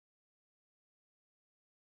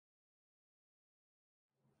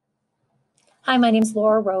Hi, my name is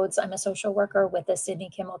Laura Rhodes. I'm a social worker with the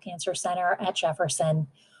Sidney Kimmel Cancer Center at Jefferson.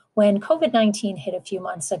 When COVID-19 hit a few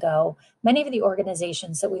months ago, many of the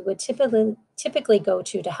organizations that we would typically go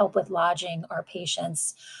to help with lodging our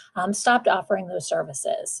patients stopped offering those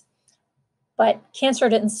services. But cancer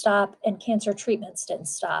didn't stop and cancer treatments didn't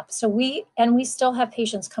stop. So we still have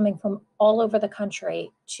patients coming from all over the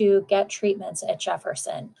country to get treatments at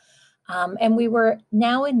Jefferson. And we were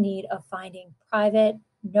now in need of finding private,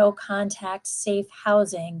 no contact, safe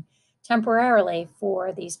housing temporarily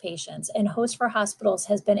for these patients. And Host for Hospitals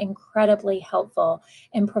has been incredibly helpful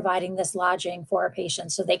in providing this lodging for our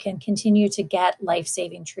patients so they can continue to get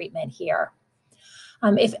life-saving treatment here.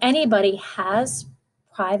 If anybody has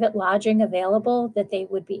private lodging available that they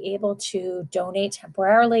would be able to donate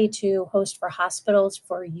temporarily to Host for Hospitals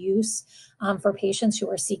for use for patients who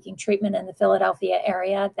are seeking treatment in the Philadelphia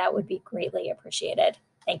area, that would be greatly appreciated.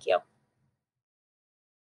 Thank you.